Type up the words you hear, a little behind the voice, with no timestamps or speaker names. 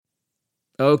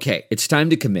Okay, it's time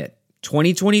to commit.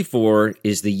 2024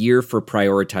 is the year for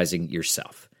prioritizing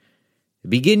yourself.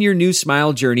 Begin your new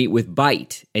smile journey with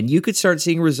Byte, and you could start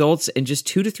seeing results in just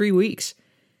 2 to 3 weeks.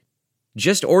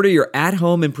 Just order your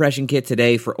at-home impression kit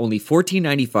today for only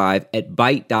 $14.95 at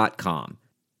Byte.com.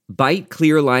 Byte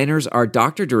clear aligners are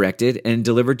doctor-directed and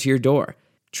delivered to your door.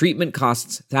 Treatment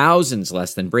costs thousands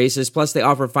less than braces, plus they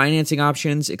offer financing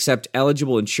options, accept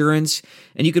eligible insurance,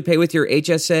 and you could pay with your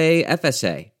HSA,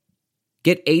 FSA.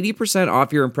 Get 80%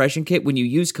 off your impression kit when you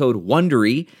use code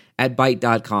WONDERY at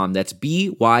Byte.com. That's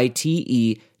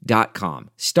BYTE.com.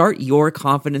 Start your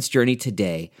confidence journey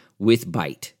today with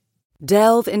Byte.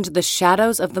 Delve into the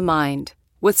shadows of the mind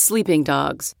with Sleeping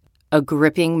Dogs, a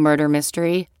gripping murder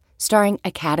mystery starring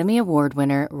Academy Award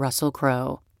winner Russell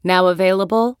Crowe. Now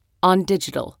available on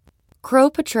digital. Crowe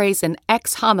portrays an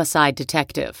ex-homicide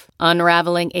detective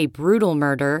unraveling a brutal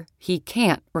murder he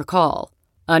can't recall.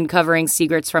 Uncovering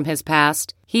secrets from his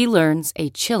past, he learns a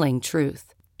chilling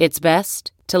truth. It's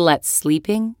best to let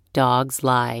sleeping dogs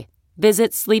lie.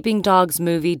 Visit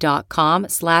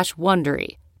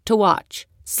sleepingdogsmovie.com/Wondery to watch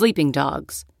Sleeping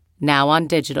Dogs, now on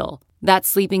digital.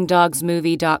 That's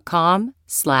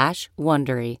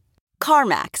sleepingdogsmovie.com/Wondery.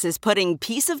 CarMax is putting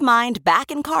peace of mind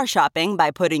back in car shopping by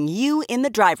putting you in the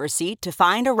driver's seat to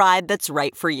find a ride that's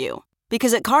right for you.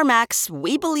 Because at CarMax,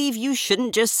 we believe you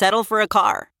shouldn't just settle for a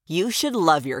car. You should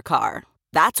love your car.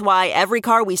 That's why every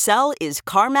car we sell is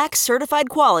CarMax certified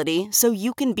quality, so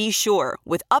you can be sure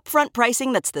with upfront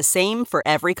pricing that's the same for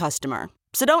every customer.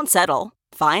 So don't settle.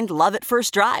 Find love at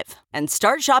first drive and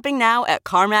start shopping now at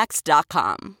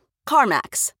CarMax.com.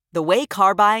 CarMax, the way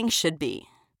car buying should be.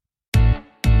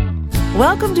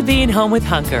 Welcome to Being Home with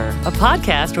Hunker, a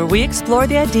podcast where we explore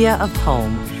the idea of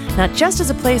home, not just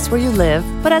as a place where you live,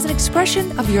 but as an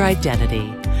expression of your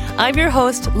identity. I'm your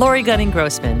host, Lori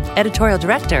Gunning-Grossman, editorial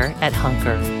director at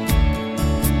Hunker.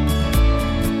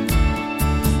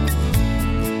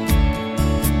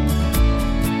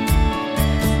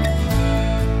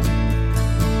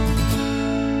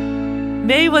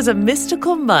 May was a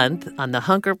mystical month on the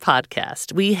Hunker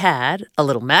podcast. We had a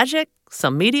little magic,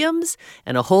 some mediums,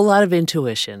 and a whole lot of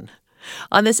intuition.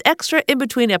 On this extra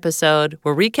in-between episode,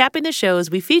 we're recapping the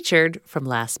shows we featured from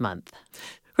last month.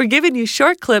 We're giving you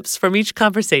short clips from each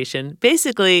conversation,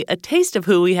 basically a taste of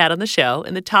who we had on the show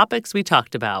and the topics we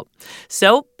talked about.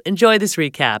 So enjoy this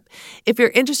recap. If you're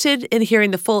interested in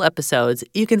hearing the full episodes,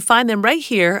 you can find them right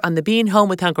here on the Being Home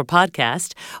with Hunker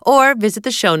podcast, or visit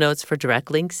the show notes for direct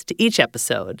links to each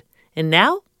episode. And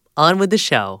now, on with the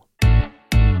show.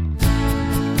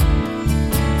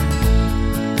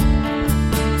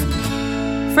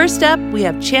 First up, we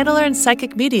have channeler and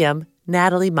psychic medium,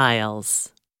 Natalie Miles.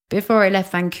 Before I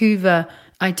left Vancouver,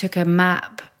 I took a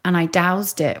map and I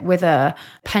dowsed it with a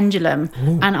pendulum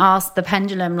and asked the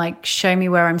pendulum, like, show me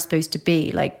where I'm supposed to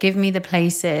be. Like, give me the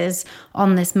places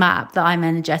on this map that I'm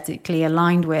energetically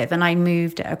aligned with. And I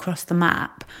moved it across the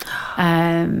map.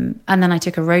 And then I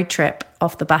took a road trip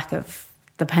off the back of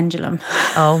the pendulum.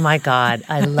 Oh my God.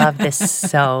 I love this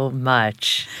so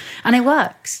much. And it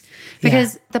works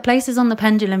because the places on the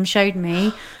pendulum showed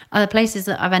me are the places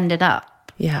that I've ended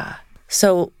up. Yeah.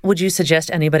 So would you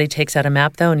suggest anybody takes out a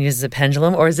map, though, and uses a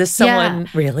pendulum? Or is this someone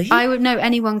really? I would know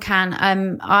anyone can.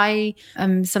 I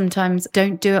sometimes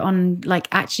don't do it on, like,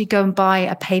 actually go and buy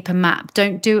a paper map.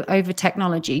 Don't do it over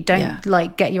technology. Don't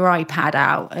like get your iPad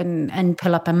out and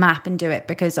pull up a map and do it,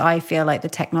 because I feel like the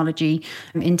technology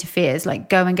interferes. Like,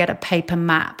 go and get a paper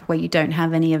map where you don't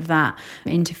have any of that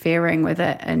interfering with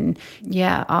it, and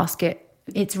ask it.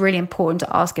 It's really important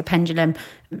to ask a pendulum,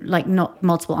 like, not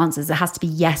multiple answers. It has to be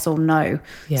yes or no.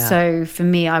 Yeah. So for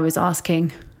me, I was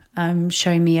asking,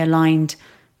 show me aligned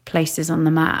places on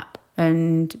the map,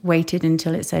 and waited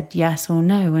until it said yes or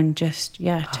no, and just,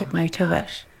 took note of it.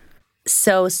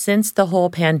 So since the whole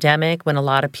pandemic, when a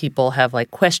lot of people have,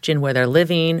 like, questioned where they're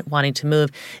living, wanting to move,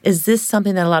 is this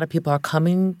something that a lot of people are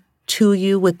coming to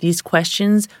you with these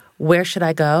questions? Where should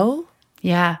I go?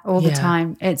 Yeah, all the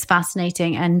time. It's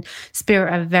fascinating. And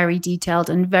Spirit are very detailed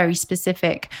and very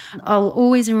specific. I'll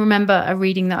always remember a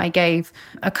reading that I gave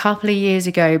a couple of years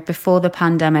ago before the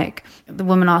pandemic. The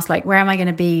woman asked, like, where am I going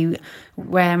to be?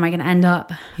 Where am I going to end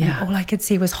up? Yeah. And all I could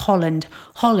see was Holland,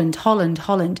 Holland, Holland,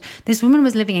 Holland. This woman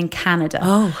was living in Canada.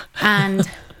 Oh. And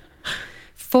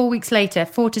 4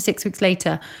 to 6 weeks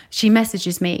later, she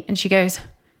messages me and she goes,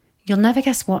 you'll never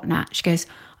guess what, Nat. She goes,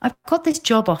 I've got this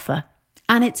job offer.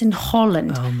 And it's in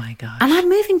Holland. Oh, my gosh. And I'm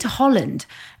moving to Holland.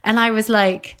 And I was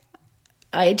like,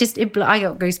 I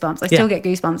got goosebumps. I still get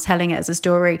goosebumps telling it as a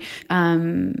story.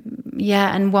 And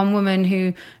one woman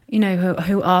who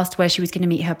asked where she was going to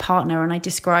meet her partner, and I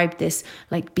described this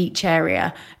like beach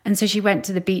area. And so she went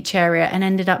to the beach area and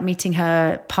ended up meeting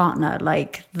her partner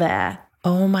like there.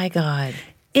 Oh my God.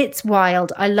 It's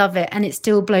wild. I love it. And it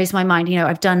still blows my mind.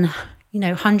 I've done,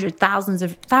 hundreds, thousands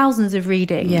of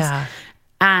readings. Yeah.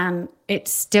 And it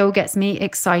still gets me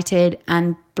excited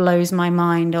and blows my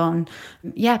mind on,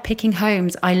 picking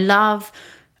homes. I love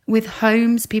with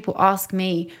homes, people ask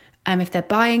me if they're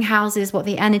buying houses, what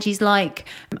the energy's like.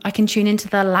 I can tune into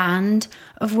the land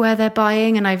of where they're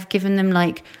buying. And I've given them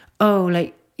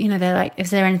they're like,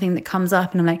 is there anything that comes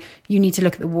up? And I'm like, you need to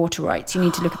look at the water rights. You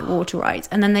need to look at the water rights.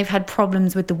 And then they've had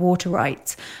problems with the water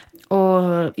rights.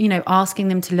 Or, asking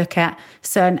them to look at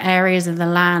certain areas of the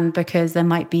land because there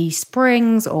might be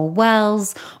springs or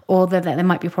wells, or that there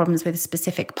might be problems with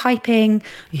specific piping.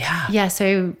 Yeah. Yeah,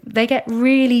 so they get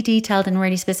really detailed and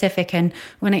really specific. And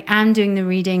when I am doing the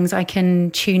readings, I can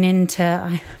tune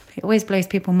into... It always blows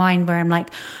people's mind where I'm like,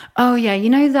 oh yeah,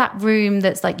 that room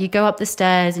that's like you go up the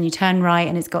stairs and you turn right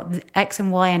and it's got X and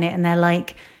Y in it. And they're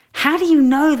like, how do you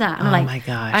know that? And I'm like, my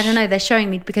gosh. I don't know. They're showing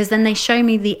me, because then they show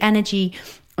me the energy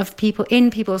of people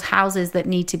in people's houses that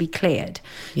need to be cleared.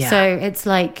 Yeah. So it's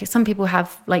like some people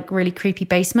have like really creepy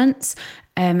basements,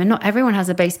 and not everyone has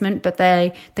a basement, but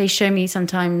they show me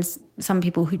sometimes some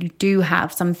people who do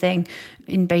have something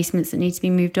in basements that needs to be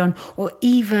moved on, or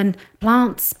even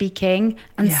plants speaking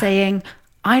and saying,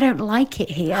 I don't like it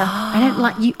here. I don't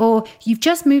like you, or you've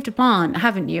just moved a plant,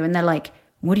 haven't you? And they're like,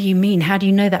 what do you mean? How do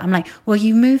you know that? I'm like, well,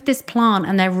 you moved this plant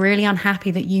and they're really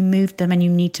unhappy that you moved them and you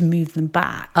need to move them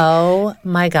back. Oh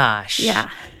my gosh. Yeah.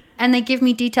 And they give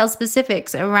me detailed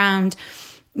specifics around,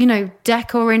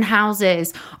 decor in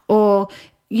houses, or,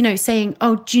 saying,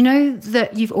 oh, do you know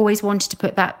that you've always wanted to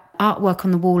put that artwork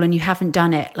on the wall and you haven't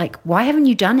done it? Like, why haven't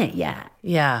you done it yet?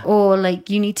 Yeah. Or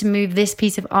like, you need to move this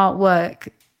piece of artwork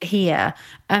here.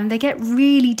 They get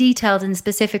really detailed and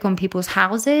specific on people's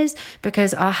houses,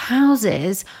 because our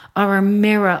houses are a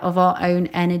mirror of our own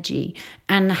energy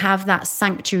and have that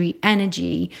sanctuary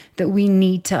energy that we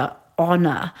need to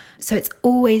honor. So it's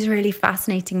always really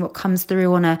fascinating what comes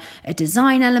through on a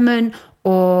design element,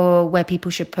 or where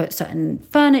people should put certain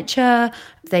furniture.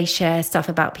 They share stuff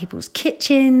about people's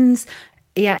kitchens.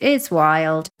 Yeah, it's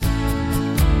wild.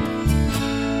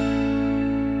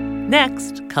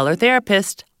 Next, color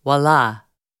therapist. Voila.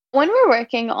 When we're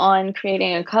working on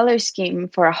creating a color scheme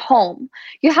for a home,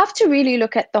 you have to really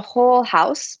look at the whole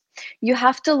house. You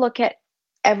have to look at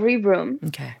every room.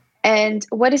 Okay. And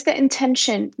what is the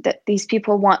intention that these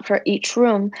people want for each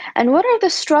room? And what are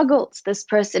the struggles this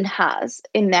person has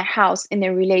in their house, in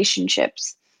their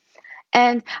relationships?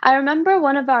 And I remember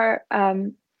one of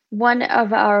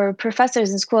our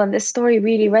professors in school, and this story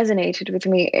really resonated with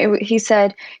me. He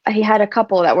said he had a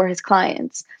couple that were his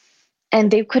clients, and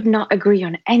they could not agree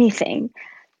on anything.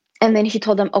 And then he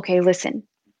told them, okay, listen,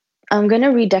 I'm going to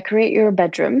redecorate your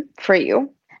bedroom for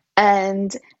you.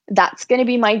 And that's going to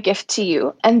be my gift to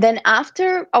you. And then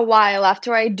after a while,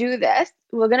 after I do this,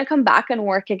 we're going to come back and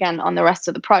work again on the rest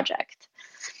of the project.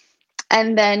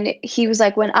 And then he was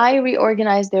like, when I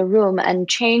reorganized their room and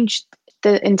changed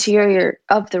the interior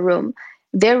of the room,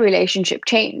 their relationship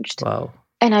changed. Wow.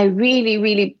 And I really,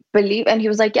 really believe, and he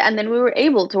was like, yeah, and then we were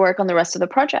able to work on the rest of the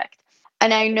project.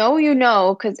 And I know,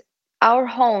 because our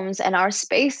homes and our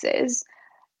spaces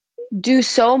do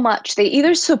so much. They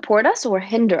either support us or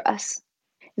hinder us.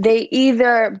 They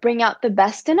either bring out the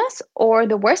best in us or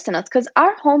the worst in us, because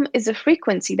our home is a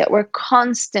frequency that we're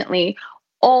constantly,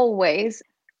 always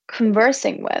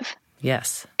conversing with.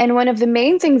 Yes. And one of the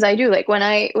main things I do, like when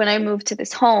I moved to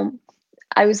this home,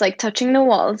 I was like touching the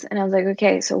walls and I was like,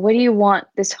 okay, so what do you want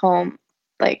this home,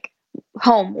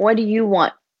 what do you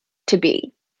want to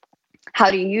be? How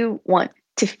do you want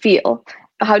to feel?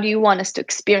 How do you want us to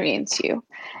experience you?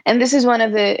 And this is one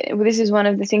of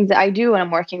the things that I do when I'm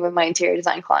working with my interior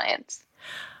design clients.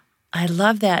 I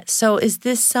love that. So is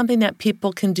this something that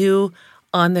people can do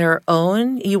on their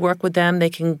own? You work with them, they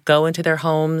can go into their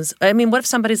homes. I mean, what if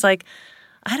somebody's like,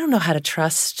 I don't know how to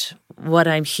trust what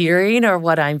I'm hearing or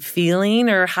what I'm feeling,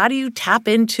 or how do you tap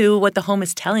into what the home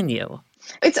is telling you?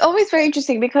 It's always very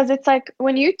interesting, because it's like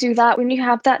when you do that, when you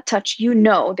have that touch,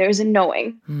 there's a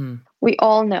knowing. We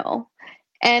all know.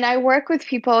 And I work with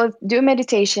people, do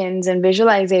meditations and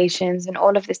visualizations and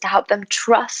all of this to help them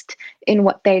trust in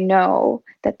what they know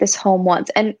that this home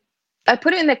wants. And I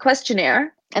put it in the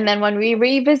questionnaire. And then when we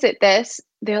revisit this,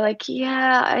 they're like,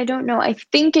 yeah, I don't know. I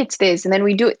think it's this. And then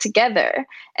we do it together.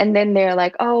 And then they're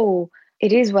like, oh,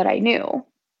 it is what I knew.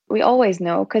 We always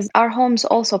know, because our homes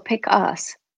also pick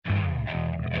us.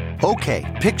 Okay,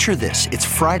 picture this. It's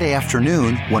Friday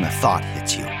afternoon when a thought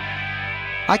hits you.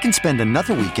 I can spend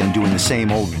another weekend doing the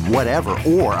same old whatever,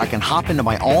 or I can hop into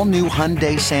my all-new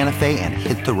Hyundai Santa Fe and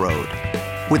hit the road.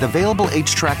 With available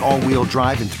H-Track all-wheel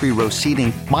drive and 3-row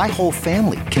seating, my whole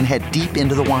family can head deep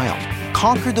into the wild.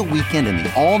 Conquer the weekend in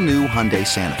the all-new Hyundai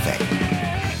Santa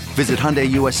Fe. Visit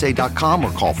HyundaiUSA.com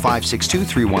or call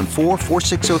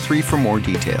 562-314-4603 for more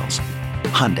details.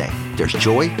 Hyundai, there's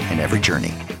joy in every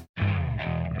journey.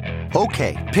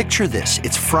 Okay, picture this.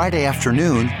 It's Friday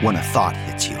afternoon when a thought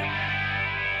hits you.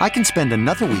 I can spend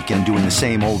another weekend doing the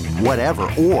same old whatever,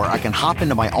 or I can hop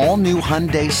into my all-new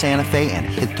Hyundai Santa Fe and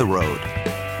hit the road.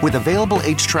 With available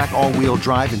H-Track all-wheel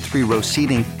drive and 3-row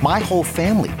seating, my whole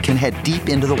family can head deep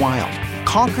into the wild.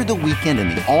 Conquer the weekend in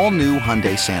the all-new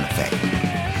Hyundai Santa Fe.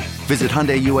 Visit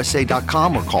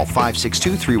HyundaiUSA.com or call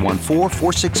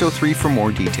 562-314-4603 for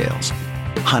more details.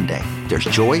 Hyundai, there's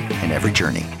joy in every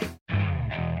journey.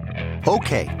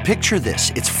 Okay, picture this.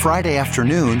 It's Friday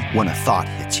afternoon when a thought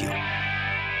hits you.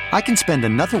 I can spend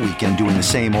another weekend doing the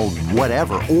same old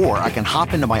whatever, or I can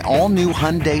hop into my all-new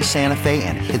Hyundai Santa Fe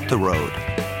and hit the road.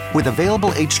 With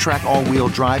available H-Track all-wheel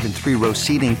drive and 3-row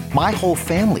seating, my whole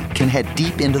family can head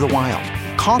deep into the wild.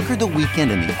 Conquer the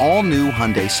weekend in the all-new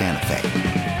Hyundai Santa Fe.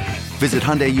 Visit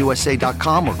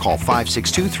HyundaiUSA.com or call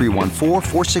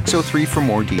 562-314-4603 for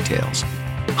more details.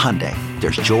 Hyundai,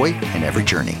 there's joy in every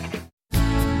journey.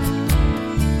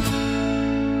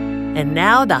 And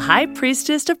now the High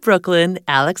Priestess of Brooklyn,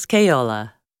 Alex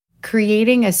Cayola.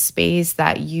 Creating a space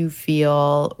that you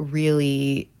feel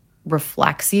really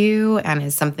reflects you and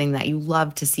is something that you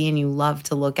love to see and you love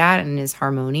to look at and is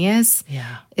harmonious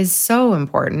is so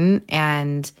important.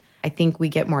 And I think we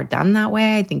get more done that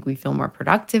way. I think we feel more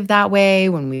productive that way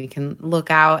when we can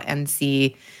look out and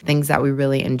see things that we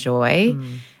really enjoy.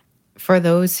 For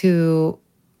those who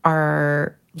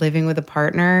are living with a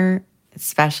partner,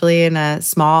 especially in a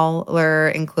smaller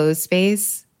enclosed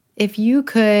space, if you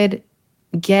could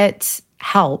get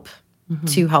help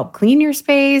to help clean your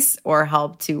space or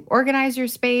help to organize your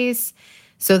space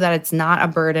so that it's not a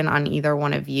burden on either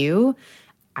one of you,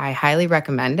 I highly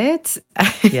recommend it.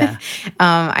 Yeah.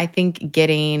 I think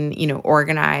getting,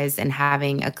 organized and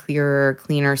having a clearer,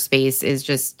 cleaner space is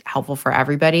just helpful for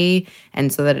everybody.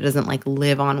 And so that it doesn't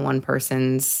live on one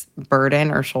person's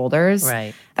burden or shoulders.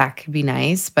 Right. That could be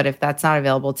nice. But if that's not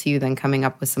available to you, then coming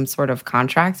up with some sort of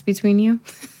contract between you.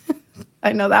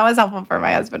 I know that was helpful for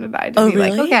my husband and I to be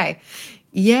really? okay.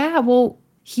 Yeah, well,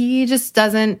 he just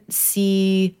doesn't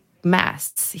see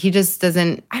mess. He just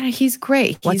doesn't, he's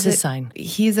great. What's his sign?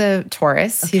 He's a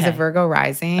Taurus. Okay. He's a Virgo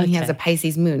rising. He has Okay. a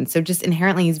Pisces moon. So just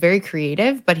inherently, he's very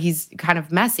creative, but he's kind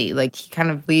of messy. He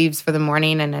kind of leaves for the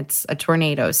morning and it's a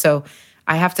tornado. So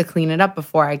I have to clean it up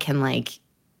before I can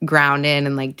ground in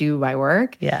and do my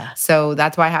work. Yeah. So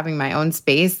that's why having my own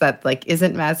space that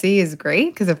isn't messy is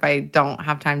great, because if I don't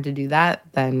have time to do that,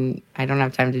 then I don't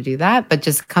have time to do that. But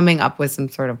just coming up with some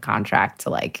sort of contract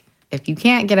to if you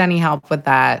can't get any help with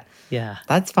that,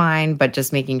 that's fine. But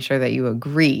just making sure that you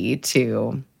agree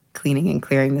to cleaning and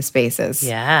clearing the spaces.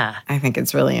 Yeah. I think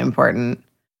it's really important.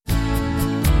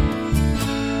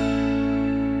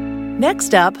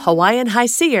 Next up, Hawaiian High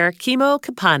Seer Kimo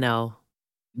Kapano.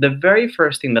 The very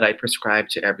first thing that I prescribe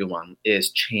to everyone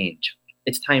is change.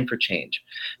 It's time for change.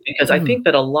 Because I think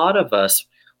that a lot of us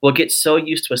will get so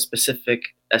used to a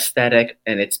specific aesthetic,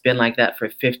 and it's been like that for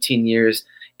 15 years.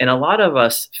 And a lot of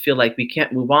us feel like we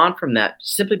can't move on from that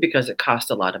simply because it costs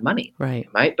a lot of money. Right.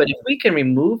 But if we can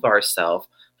remove ourselves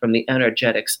from the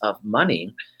energetics of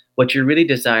money, what you're really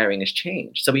desiring is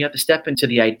change. So we have to step into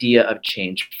the idea of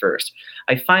change first.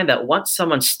 I find that once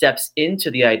someone steps into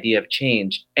the idea of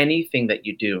change, anything that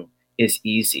you do is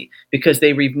easy because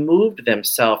they removed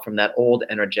themselves from that old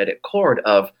energetic cord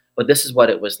of, well, this is what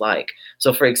it was like.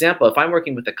 So for example, if I'm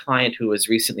working with a client who was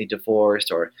recently divorced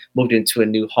or moved into a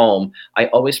new home, I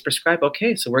always prescribe,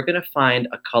 okay, so we're going to find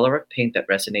a color of paint that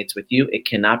resonates with you. It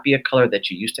cannot be a color that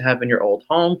you used to have in your old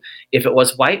home. If it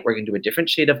was white, we're going to do a different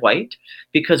shade of white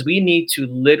because we need to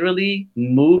literally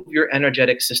move your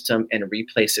energetic system and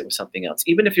replace it with something else.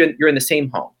 Even if you're in the same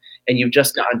home and you've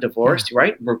just gotten divorced,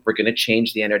 right? We're going to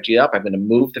change the energy up. I'm going to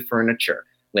move the furniture.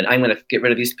 When I'm going to get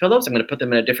rid of these pillows, I'm going to put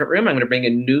them in a different room. I'm going to bring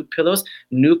in new pillows,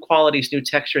 new qualities, new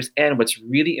textures. And what's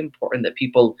really important that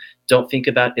people don't think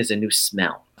about is a new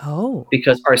smell.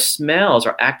 Because our smells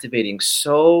are activating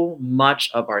so much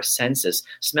of our senses.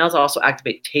 Smells also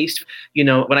activate taste.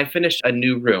 When I finish a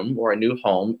new room or a new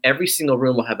home, every single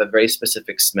room will have a very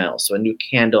specific smell. So a new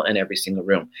candle in every single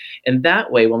room. And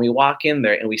that way, when we walk in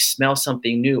there and we smell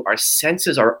something new, our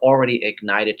senses are already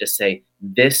ignited to say,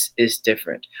 this is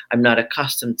different. I'm not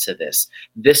accustomed to this.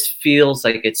 This feels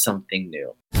like it's something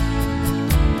new.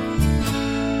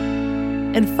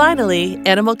 And finally,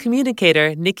 animal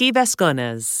communicator Nikki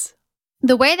Vascones.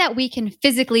 The way that we can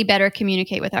physically better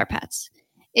communicate with our pets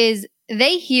is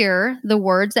they hear the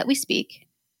words that we speak,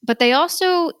 but they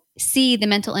also see the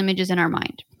mental images in our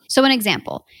mind. So an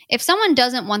example, if someone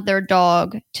doesn't want their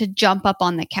dog to jump up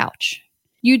on the couch,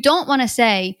 you don't want to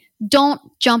say, don't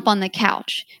jump on the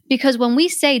couch. Because when we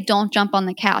say don't jump on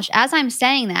the couch, as I'm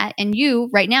saying that, and you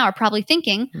right now are probably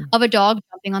thinking of a dog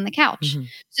jumping on the couch. Mm-hmm.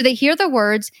 So they hear the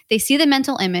words, they see the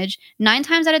mental image. 9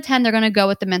 times out of 10, they're going to go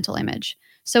with the mental image.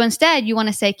 So instead, you want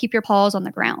to say, keep your paws on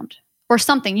the ground or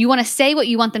something. You want to say what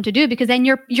you want them to do because then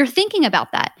you're thinking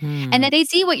about that. And then they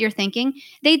see what you're thinking.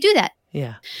 They do that.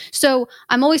 Yeah. So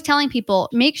I'm always telling people,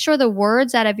 make sure the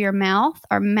words out of your mouth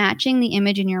are matching the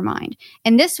image in your mind.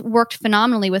 And this worked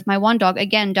phenomenally with my one dog.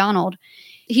 Again, Donald,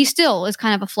 he still is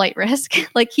kind of a flight risk.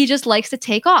 Like he just likes to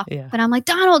take off. Yeah. But I'm like,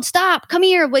 Donald, stop, come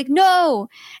here. Like, no.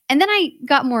 And then I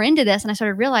got more into this and I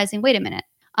started realizing, wait a minute,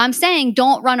 I'm saying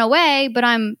don't run away, but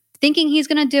I'm thinking he's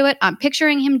going to do it. I'm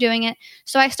picturing him doing it.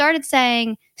 So I started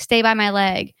saying, stay by my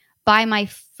leg, by my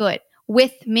foot,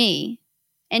 with me.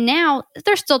 And now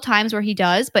there's still times where he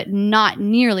does, but not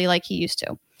nearly like he used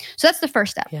to. So that's the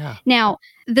first step. Yeah. Now,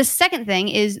 the second thing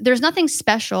is there's nothing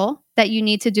special that you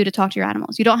need to do to talk to your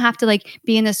animals. You don't have to like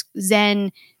be in this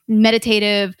Zen,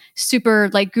 meditative, super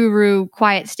like guru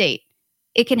quiet state.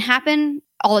 It can happen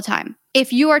all the time.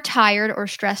 If you are tired or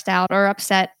stressed out or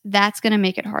upset, that's going to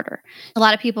make it harder. A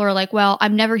lot of people are like, well,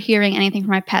 I'm never hearing anything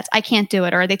from my pets. I can't do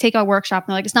it. Or they take a workshop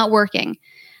and they're like, it's not working.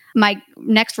 My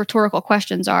next rhetorical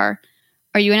questions are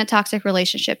you in a toxic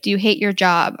relationship? Do you hate your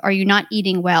job? Are you not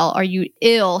eating well? Are you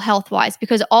ill health-wise?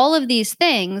 Because all of these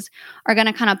things are going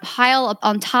to kind of pile up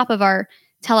on top of our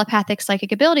telepathic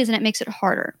psychic abilities, and it makes it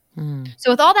harder.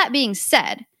 So with all that being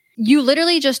said, you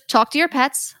literally just talk to your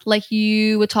pets like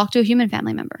you would talk to a human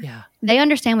family member. Yeah. They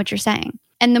understand what you're saying.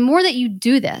 And the more that you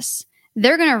do this,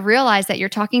 they're going to realize that you're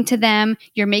talking to them,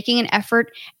 you're making an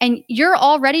effort, and you're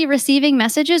already receiving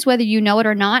messages, whether you know it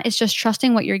or not. It's just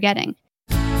trusting what you're getting.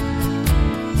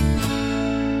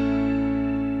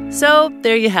 So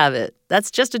there you have it.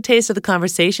 That's just a taste of the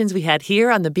conversations we had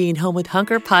here on the Being Home with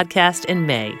Hunker podcast in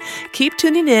May. Keep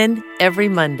tuning in every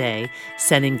Monday,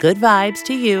 sending good vibes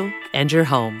to you and your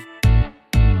home.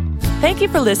 Thank you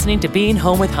for listening to Being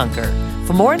Home with Hunker.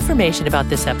 For more information about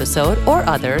this episode or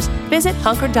others, visit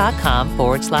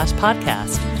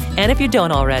hunker.com/podcast. And if you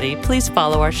don't already, please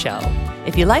follow our show.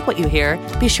 If you like what you hear,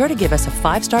 be sure to give us a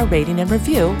 5-star rating and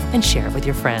review and share it with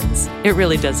your friends. It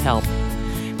really does help.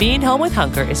 Being Home with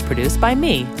Hunker is produced by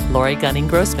me, Lori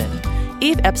Gunning-Grossman.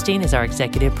 Eve Epstein is our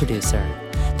executive producer.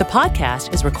 The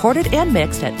podcast is recorded and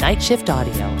mixed at Night Shift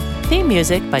Audio. Theme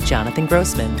music by Jonathan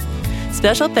Grossman.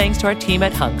 Special thanks to our team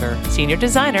at Hunker, Senior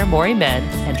Designer Maury Men,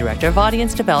 and Director of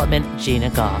Audience Development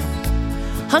Gina Goff.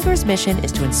 Hunker's mission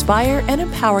is to inspire and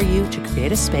empower you to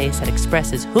create a space that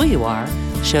expresses who you are,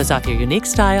 shows off your unique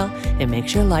style, and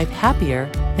makes your life happier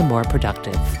and more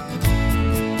productive.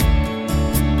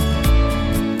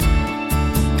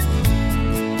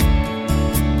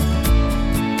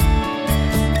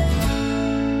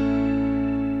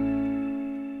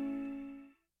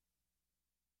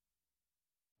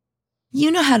 You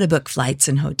know how to book flights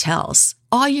and hotels.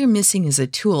 All you're missing is a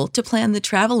tool to plan the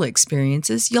travel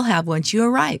experiences you'll have once you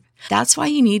arrive. That's why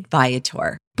you need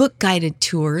Viator. Book guided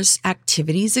tours,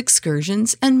 activities,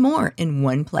 excursions, and more in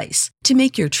one place to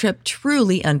make your trip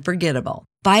truly unforgettable.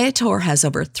 Viator has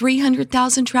over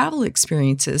 300,000 travel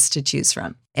experiences to choose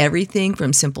from. Everything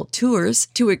from simple tours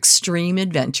to extreme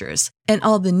adventures and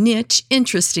all the niche,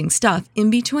 interesting stuff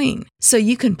in between. So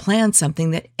you can plan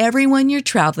something that everyone you're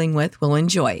traveling with will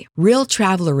enjoy. Real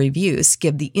traveler reviews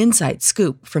give the inside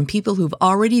scoop from people who've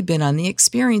already been on the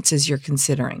experiences you're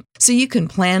considering. So you can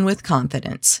plan with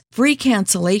confidence. Free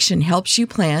cancellation helps you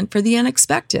plan for the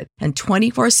unexpected. And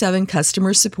 24/7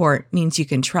 customer support means you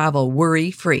can travel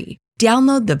worry-free.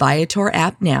 Download the Viator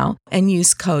app now and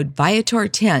use code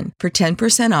Viator10 for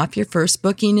 10% off your first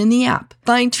booking in the app.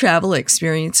 Find travel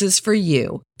experiences for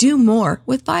you. Do more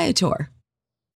with Viator.